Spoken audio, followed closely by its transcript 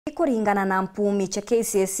Kuringana na Mpumi cha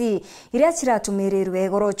Kcse iria ciratumirirwe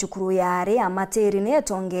goro cukuru yari MATERI ni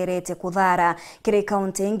itongerete kuthara kiri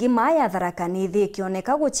kaunti ngima ya Tharaka nithi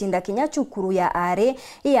kioneka guchinda kinya cukuru ya ari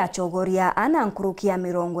ya CHOGORIA ana nkurukia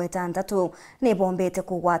 60 ni bombete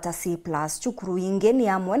kugwata C+ cukuru ingi ni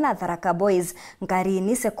amwe na Tharaka Boys,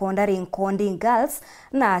 Ngarini Secondary, NKONDI Girls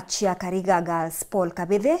na CHIAKARIGA Girls. Paul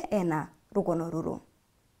Kabithe ena rugono ruru.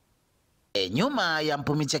 Nyuma ya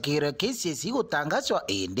Mpumi cha Kcse gutangazwa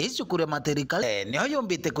indi cukuru ya MATERI niyo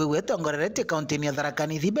yumbite kwigwa itongerete kaunti ya Tharaka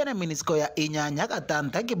nithi bena minisko ya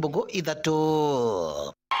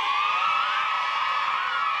 8.3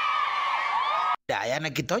 Diana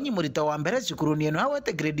Kitonyi murito wa mbere cukuru ni no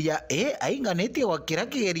awete grade ya A ainganitie wa kira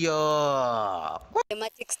kigerio.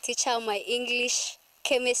 Mathematics teacher, my English,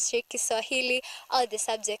 chemistry, Kiswahili, all the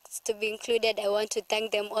subjects to be included. I want to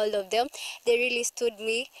thank them, all of them. They really stood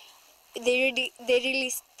me. They really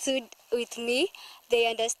stood with me. They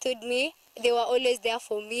understood me. They were always there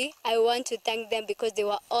for me. I want to thank them because they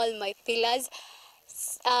were all my pillars.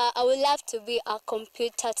 I would love to be a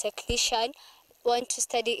computer technician. Want to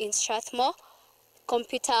study in Strathmore,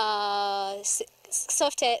 computer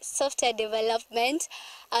software development.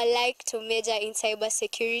 I like to major in cyber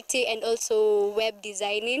security and also web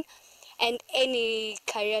designing, and any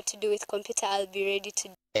career to do with computer I'll be ready to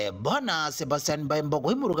do. Bwana Sebastian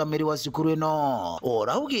Baimbogo murugamiri wa cukuru ino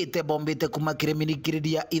uraugite bombite kumakire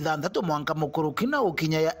minikiridi ya 6 mwanka mukuru kina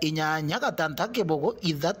ukinya ya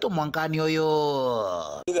 8.3 mwankani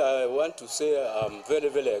oyo. I want to say I'm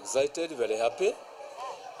very excited, very happy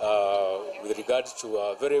with regard to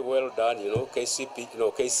a very well done,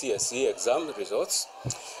 Kcse exam results.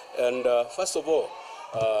 And first of all,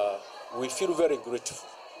 we feel very grateful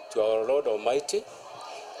to our Lord Almighty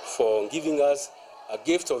for giving us a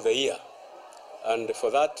gift of the year, and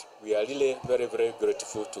for that we are really very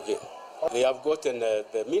grateful to him. They have gotten the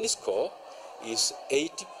mini score is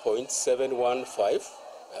 80.715,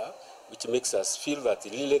 which makes us feel that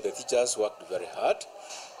really the teachers worked very hard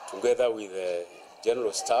together with the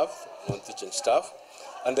general staff, non-teaching staff,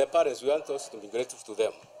 and the parents. We want us to be grateful to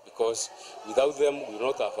them, because without them we would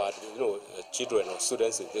not have had children or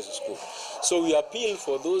students in this school. So we appeal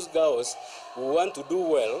for those girls who want to do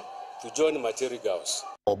well to join MATERI Girls.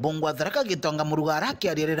 Obongwa Tharaka gitonga murugara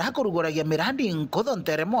kiaririra kurugoragia mirandi nkotho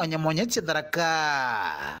ntere mwanya cia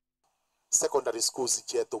Tharaka. Secondary schools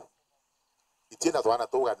chetu itina twana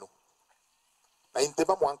tuganu na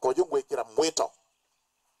intema mwanko yo gwikira mwito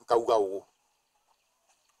nkauga ugu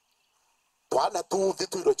twana tu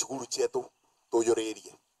thitwiro cukuru chetu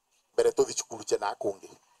tuyuririe mbere tuthi cukuru cha nakungi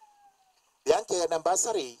yanke ya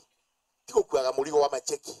nambasari tiko kuaga murigo wa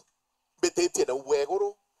macheki betetie na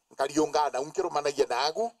ubweguru nkariungana unkirumanagia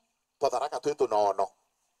nagu Tharaka twetu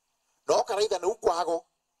no karaitha na ukwago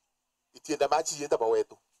itienda machi yenda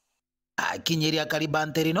bawetu akinyiria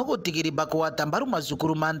karibanteri no gutigiri bakwata mbaru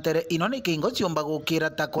macukuru mantere ino ni kingo ciomba gukira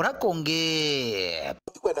takora konge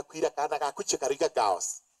utikwenda kwira kana gaku CHIAKARIGA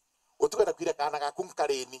Girls, utikwenda kwira kana gaku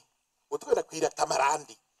Ngarini, utikwenda kwira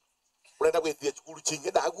Tamarandi, urenda gwithia cukuru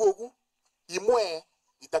cinge nagu ugu imwe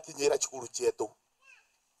itakinyira cukuru chetu.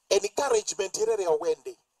 Encouragement irere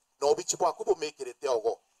wende no bichi bwaku bumekirete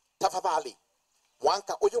ogo tafadhali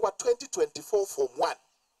mwanka uyu wa 2024 form 1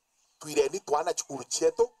 twire ni twana cukuru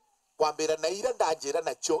chetu kwambira na ira ndanjira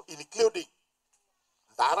nacho, including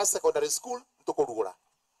Thara Secondary School ntukurugura,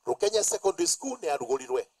 Rukenya Secondary School ni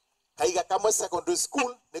arugurirwe, Kaiga Kamwe Secondary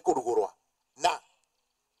School ni kurugurwa, na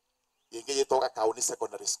yenge yetoka Kauni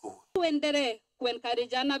Secondary School. Tuendere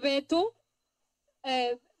kuencourage betu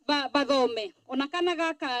bathome ona kana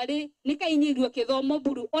gakari nikainyirwe kithomo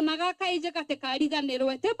buru ona gakaije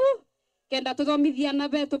gatikariganirwe tebu kenda tuthomithia na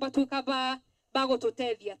betu batuka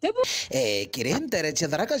bagututethia tebu kiri ntere cia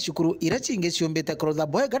Tharaka cukuru ira cingi ciumbite kurutha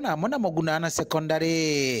bwega na amwe na Mogunana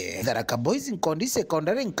Secondary, Tharaka Boys, NKONDI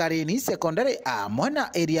Secondary, Ngarini Secondary amwe na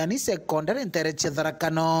Eriani Secondary ntere cia Tharaka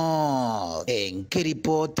no.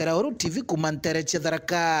 Nkiripotera Uru TV kuma ntere cia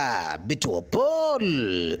Tharaka, Bitwo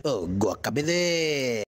Paul Gwakabithe.